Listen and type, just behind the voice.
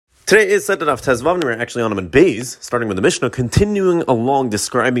Today is Sotah Daf Tezvav, we're actually on Amud Beis, starting with the Mishnah, continuing along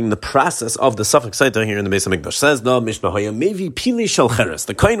describing the process of the Suffolk Sotah here in the Beis HaMikdash. Says the Mishnah, Mevi Pili Shel Cheres.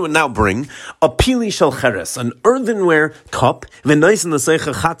 The Kohen would now bring a Pili Shel Cheres, an earthenware cup, v'nais in the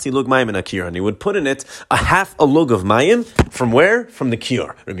Seicha Chatzi Lug Mayim in a Kiyur, and he would put in it a half a lug of Mayim. From where? From the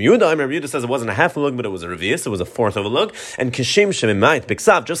Kiyur. Rabbi Yehuda says it wasn't a half a lug, but it was a revius, it was a fourth of a lug, and Kishim Shemimayit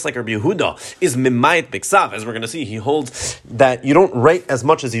Biksav, just like Rabbi Yehuda is Mimayit Biksav, as we're going to see, he holds that you don't write as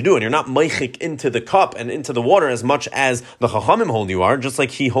much as you do, and you're not meichik into the cup and into the water as much as the Chachamim hold you are, just like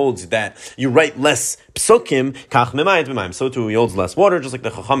he holds that you write less psukim, kach mimayit b'mayim. So too he holds less water, just like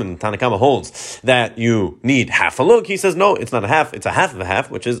the Chachamim, Tanakama holds that you need half a lug. He says, no, it's not a half, it's a half of a half,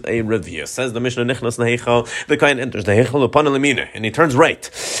 which is a revius. Says the Mishnah, Nichnas Nehechal, the Kohen enters the Hechal upon Elimina, and he turns right.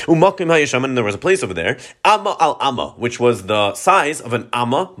 Umakim hayisham, and there was a place over there, Amma al Amma, which was the size of an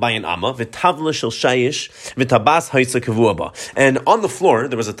Amma by an Amma, v'tavla shel shayish, v'tabas haitza kavuaba. And on the floor,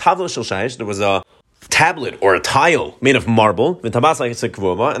 there was a tavla shel shayish, there was a tablet or a tile made of marble, and there was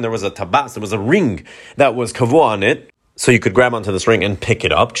a tabas, there was a ring that was kavua on it, so you could grab onto this ring and pick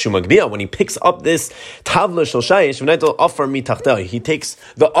it up. When he picks up this tavla shel shayish, he takes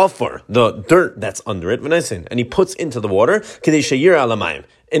the offer, the dirt that's under it, and he puts into the water,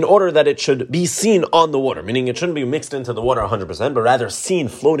 in order that it should be seen on the water, meaning it shouldn't be mixed into the water 100%, but rather seen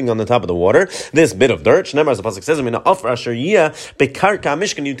floating on the top of the water. This bit of dirt, Shneimar, as the pasuk says,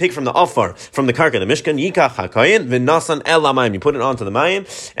 you take from the offer, from the karka, the mishkan, you put it onto the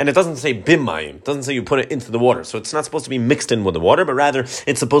mayim, and it doesn't say bim mayim, it doesn't say you put it into the water, so it's not supposed to be mixed in with the water, but rather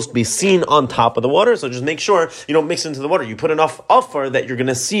it's supposed to be seen on top of the water, so just make sure you don't mix into the water. You put enough offer that you're going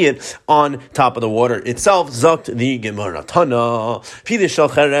to see it on top of the water itself. Zakt the Gemara. Tana, Pili Shel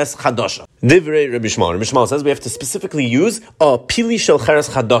Cheres Chadasha. Divrei Rabbi Shmuel. Rabbi Shmuel says we have to specifically use a Pili Shel Cheres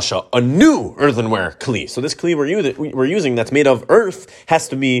Chadasha, a new earthenware kli. So this kli we're using that's made of earth has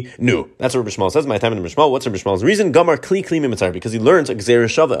to be new. That's what Rabbi Shmuel says. My time in Rabbi Shmuel. What's Rabbi Shmuel's reason? Gamar kli mimitzar, because he learns a gzera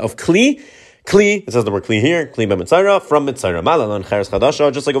shava of kli. Kli, it says the word kli here, kli b'mitzayra, from mitzayra, malalan cheres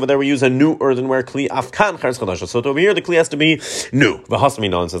chadasha, just like over there we use a new earthenware kli, afkan cheres chadasha. So over here the kli has to be new.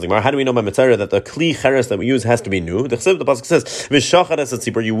 V'hasmi says the Gemara, how do we know by mitzayra that the kli cheres that we use has to be new? The pasuk says, v'shachar es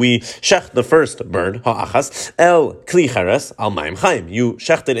atzipor, we shech the first bird, ha'achas, el kli cheres, al ma'im chaim. You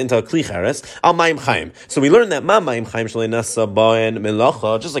shecht it into a kli cheres, al ma'im chaim. So we learn that ma'im chaim shalei nasa ba'en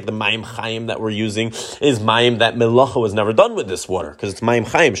melacha, just like the ma'im chaim that we're using is ma'im that melacha was never done with this water, because it's ma'im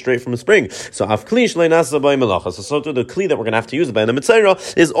chaim, straight from a spring. So af kli shlei nasa by melacha. So the kli that we're going to have to use by the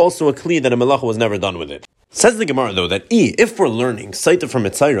mitzayra is also a kli that a melacha was never done with it. Says the Gemara though that if we're learning Sotah from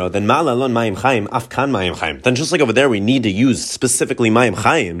mitzayra, then ma'alalon ma'im chaim afkan ma'im chaim. Then just like over there we need to use specifically ma'im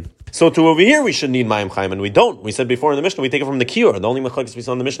chaim. So to over here we should need Mayim Chaim, and we don't. We said before in the Mishnah we take it from the Kiyur. The only machlokes we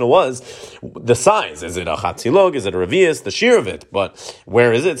saw in the Mishnah was the size. Is it a Chatzilog? Is it a Revius? The shear of it. But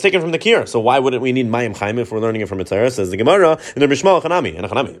where is it? It's taken from the Kiyur. So why wouldn't we need Mayim Chaim if we're learning it from Mitzayra? Says the Gemara in the Rabbi Shmuel Chanami.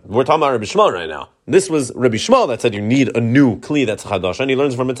 We're talking about Rabbi Shmuel right now. This was Rabbi Shmuel that said you need a new Kli that's Chadash, and he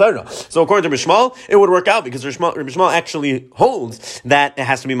learns from Mitzayra. So according to Rabbi Shmuel, it would work out because Rabbi Shmuel actually holds that it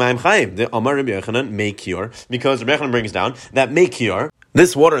has to be Mayim Chaim. The Amar Rabbi Yochanan Mei Kiyur, because Rabbi Yochanan brings down that Mei Kiyur,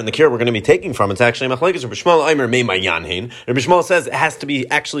 this water in the kiyur we're going to be taking from, it's actually machlekes. Rabbi Shmuel Omer mei mayan hein. Rabbi Shmuel says it has to be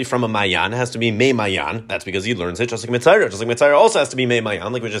actually from a mayan. It has to be mei mayan. That's because he learns it just like mitzayra. Just like mitzayra also has to be mei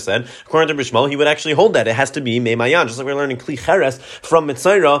mayan, like we just said. According to Rabbi Shmuel, he would actually hold that it has to be mei mayan. Just like we're learning kli cheres from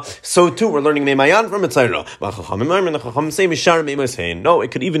mitzayra, so too we're learning mei mayan from mitzayra. No,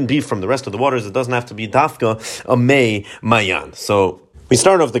 it could even be from the rest of the waters. It doesn't have to be dafka a mei mayan. So we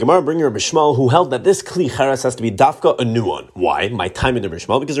start off the Gemara bringing Rabbi Shmuel, who held that this kli cheres has to be dafka, a new one. Why? My time in the Rabbi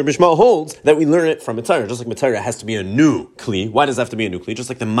Shmuel, because Rabbi Shmuel holds that we learn it from mitzayra. Just like mitzayra has to be a new kli. Why does it have to be a new kli? Just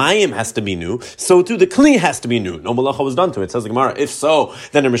like the mayim has to be new, so too the kli has to be new. No malacha was done to it. Says the Gemara. If so,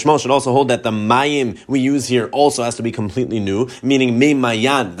 then Rabbi Shmuel should also hold that the mayim we use here also has to be completely new, meaning mei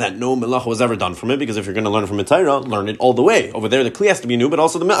mayan, that no malacha was ever done from it. Because if you're going to learn from mitzayra, learn it all the way. Over there, the kli has to be new, but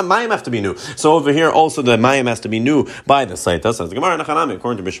also the mayim have to be new. So over here, also the mayim has to be new by the Sotah. Says the Gemara.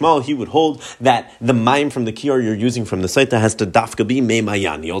 According to Rabbi Shmuel, he would hold that the mayim from the kiyur you're using from the Sotah has to dafka be mei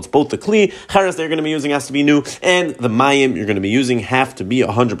mayan. He holds both the kli cheres they're going to be using has to be new, and the mayim you're going to be using have to be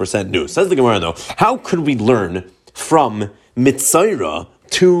 100% new. Says the Gemara though, how could we learn from mitzayra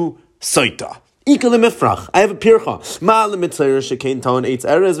to Sotah? I have a pircha.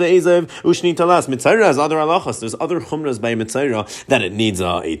 Mitzayra has other halachas. There's other chumras by mitzayra that it needs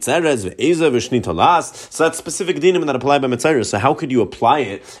eitz erez ve'ezev v'shnita las. So that's specific dinim that apply by mitzayra. So how could you apply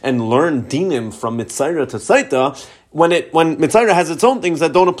it and learn dinim from mitzayra to Sotah when mitzayra has its own things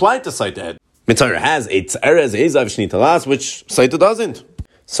that don't apply to Sotah? Mitzayra has eitz erez ve'ezev v'shnita las, which Sotah doesn't.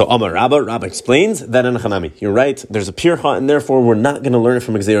 So Amar Rabba explains that in Hanami. You're right, there's a pircha, and therefore we're not going to learn it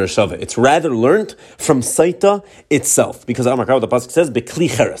from Gzeira Shava. It's rather learned from Sotah itself. Because Amar Rabba, the pasuk says, Bekli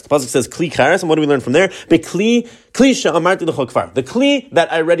Cheres. The pasuk says, Kli Cheres, and what do we learn from there? Bekli Amarti L'chol Kfar. The Kli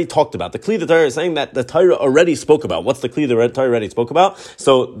that I already talked about. The Kli the Torah is saying that the Torah already spoke about. What's the Kli the Torah already spoke about?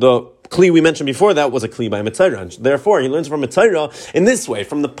 So the Kli we mentioned before that was a Kli by Mitzayra. Therefore, he learns from Mitzayra in this way,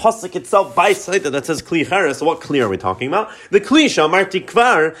 from the pasuk itself by Sotah that says Kli Cheres. So what Kli are we talking about? The Kli Shamarti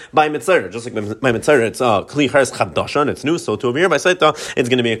Kvar by Mitzayra. Just like by Mitzayra, it's Kli Cheres Chadasha, and it's new. So to over here by Sotah, it's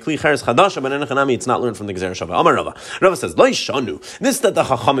going to be a Kli Cheres Chadasha, but in Hanami, it's not learned from the Gzeira Shava. Amar Rava. Rava says, Lo Yishanu. This that the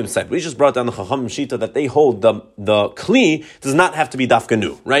Chachamim said. We just brought down the Chachamim Shita that they hold the Kli does not have to be dafka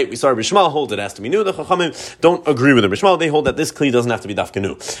new, right? We saw Bishmal hold it has to be new. The Chachamim don't agree with the Bishmal. They hold that this Kli doesn't have to be dafka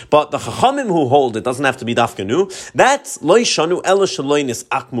new. But the Chachamim who hold it doesn't have to be dafka new, that's Lo Yishanu ela shelo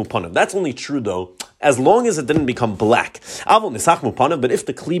nisakmu panav. That's only true though as long as it didn't become black. Avol nisakmu panav, but if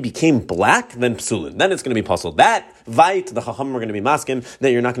the Kli became black, then psulin. Then it's going to be puzzled. That Vait, the Chachamim are going to be masking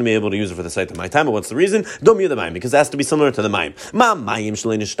that you're not going to be able to use it for the site of my time. But what's the reason? Dom the mayim, because it has to be similar to the mayim. Ma mayim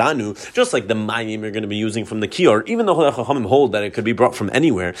shlei nishtanu, just like the mayim you're going to be using from the kior, even though the Chachamim hold that it could be brought from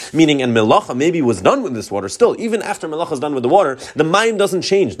anywhere, meaning and melacha maybe was done with this water, still, even after melacha is done with the water, the mayim doesn't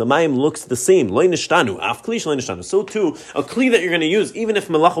change. The mayim looks the same. Lei nishtanu, af kli shlei nishtanu. So too, a kli that you're going to use, even if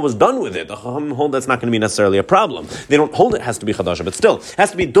melacha was done with it, the Chachamim hold that's not going to be necessarily a problem. They don't hold it has to be chadasha, but still, it has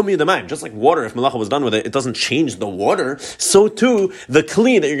to be dom the mayim. Just like water, if melacha was done with it, it doesn't change the water. So too, the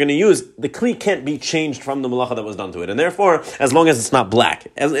Kli that you're going to use, the Kli can't be changed from the malacha that was done to it. And therefore, as long as it's not black,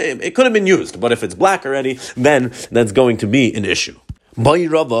 it could have been used, but if it's black already, then that's going to be an issue. By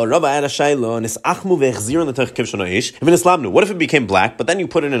Rava had a shayla, and it's achmu ve'echzir on the kivshonaish. Even Islamnu. What if it became black, but then you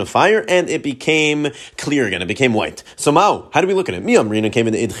put it in a fire and it became clear again? It became white. So Mao, how do we look at it? Miyamrina came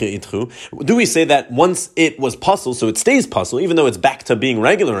in the idchu. Do we say that once it was puzzle, so it stays puzzle, even though it's back to being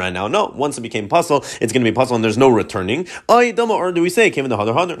regular right now? No. Once it became puzzle, it's going to be puzzle, and there's no returning. Or do we say it came in the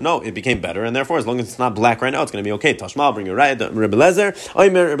hadar? No, it became better, and therefore, as long as it's not black right now, it's going to be okay. Tashma, I'll bring you right. Rebbe Lezer.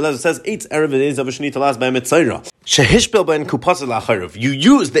 Rebbe Lezer says 8 erev days of a shnita last by Mitzayra. Shehishbel ben kupasel la'acharav. You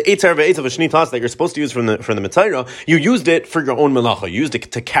used the 8 erev of a shnitas that you're supposed to use from the Mitzayra. You used it for your own melacha. You used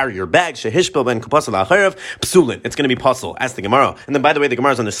it to carry your bag. Shehishbel ben kupasel la'acharav psulin. It's going to be puzzle. Ask the Gemara. And then, by the way, the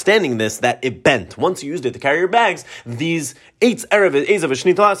Gemara is understanding this that it bent. Once you used it to carry your bags, these 8 erev of a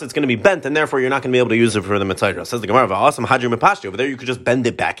shnitas, it's going to be bent, and therefore you're not going to be able to use it for the Mitzayra. Says the Gemara. Va'asam hadrim mepashti. Over there, you could just bend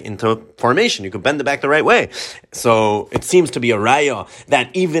it back into formation. You could bend it back the right way. So it seems to be a raya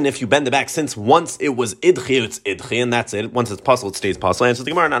that even if you bend it back, since once it was idchi, it's idchi, and that's it. Once it's puzzle, it stays puzzle. And so the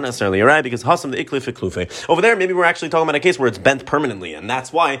Gemara not necessarily a raya because hasam the iklif iklufe. Over there, maybe we're actually talking about a case where it's bent permanently, and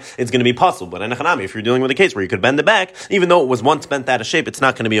that's why it's going to be puzzle. But in Hanami, if you're dealing with a case where you could bend it back, even though it was once bent out of shape, it's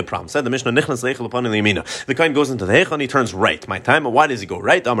not going to be a problem. Said the Mishnah, the kohen goes into the heichal and he turns right. My time, why does he go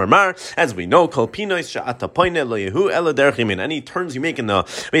right? Amar Mar, as we know, kol pinois she'ata poine lo yehu ela derech yamin. Any turns you make in the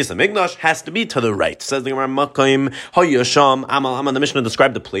Beis HaMikdash has to be to the right. Says the Gemara, Makoim hoyasham amal amma. The Mishnah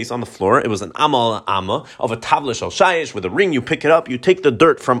described the place on the floor. It was an amal amma of a tavla shel shayish with a ring. You pick it up, you take the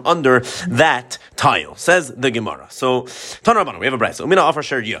dirt from under that tile. Says the Gemara. So Tanarabana, we have a brayso. Umina offer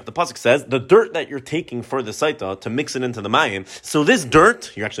sheriyah. The pasuk says the dirt that you're taking for the Sotah to mix it into the mayim. So this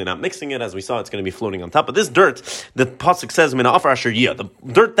dirt, you're actually not mixing it, as we saw. It's going to be floating on top. But this dirt, the pasuk says umina offer sheriyah. The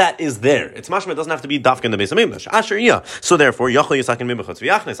dirt that is there, it's mashma. It doesn't have to be dafka in the Beis HaMikdash. Asheriyah. So therefore, yachol yisakin mibachutz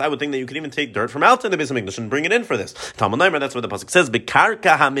v'yachnes. I would think that you could even take dirt from outside the Beis HaMikdash and bring it in for this. Talmud Leimer, that's what the pasuk says.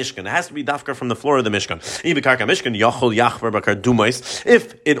 Bekarka hamishkan. It has to be dafka from the floor of the mishkan. Bekarka mishkan yachol yachver bakar dumais.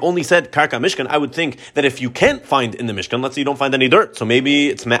 If it only said karka mishkan, I would think that if you can't find in the mishkan, let's say you don't find any dirt, so maybe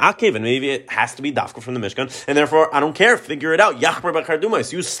it's me'akev, and maybe it has to be dafka from the mishkan, and therefore I don't care. Figure it out. Yachver bakar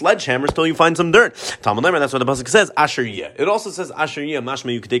dumais. Use sledgehammers till you find some dirt. Talmud Leimer, that's what the pasuk says. Asheriyah. It also says asheriyah.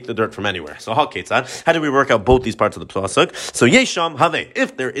 Mashma, you could take the dirt from anywhere. So how do we work out both these parts of the pasuk? So yesham have.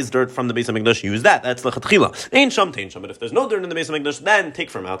 If there is dirt from the Beis HaMikdash, use that. That's lechatchila. Ein sham tein sham. But if there's no dirt in the Beis HaMikdash, then take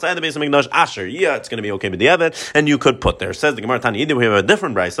from outside the Beis HaMikdash. Asher, yeah, it's going to be okay with the evet, and you could put there. Says the Gemara Tani. We have a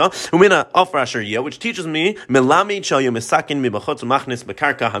different brayso. Umina offer asher yeah, which teaches me melami shal yumisakin mibachutz machnis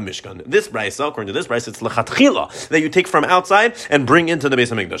bekarka hamishkan. This brayso, according to this brayso, it's lechatchila that you take from outside and bring into the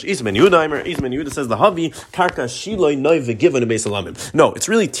Beis HaMikdash. Isman Yehuda says the havi karka shiloi noi v'given Beis Halamim. No, it's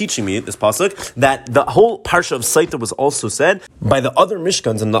really teaching me this pasuk that the whole parsha of Sotah was also said by the other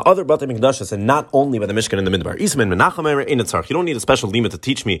mishkans and the other Batei Mikdashos, and not only by the mishkan in the midbar. Isman menachem ein etzarch. You don't need a special limit to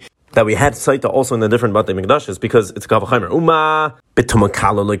teach me that we had Sotah also in the different Batei Mikdashos because it's Gavachaimer. Uma betuma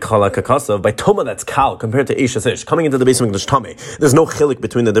kala lekala kakasav. By tuma that's kal compared to Eishas Ish. Coming into the Beis HaMikdash Tameh, there's no chilik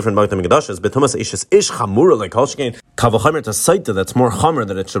between the different Batei Mikdashos. Betumas Eishas Ish chamura like Kavachaimer to Sotah that's more chamer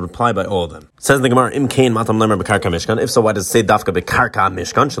that it should apply by all of them. Says the Gemara, Im kain matam lemer bekarka mishkan. Mishkan? If so, why does it say Dafka Bekarka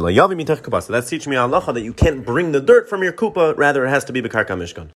Mishkan? So that's teaching me halacha that you can't bring the dirt from your kupa, rather it has to be Bekarka Mishkan.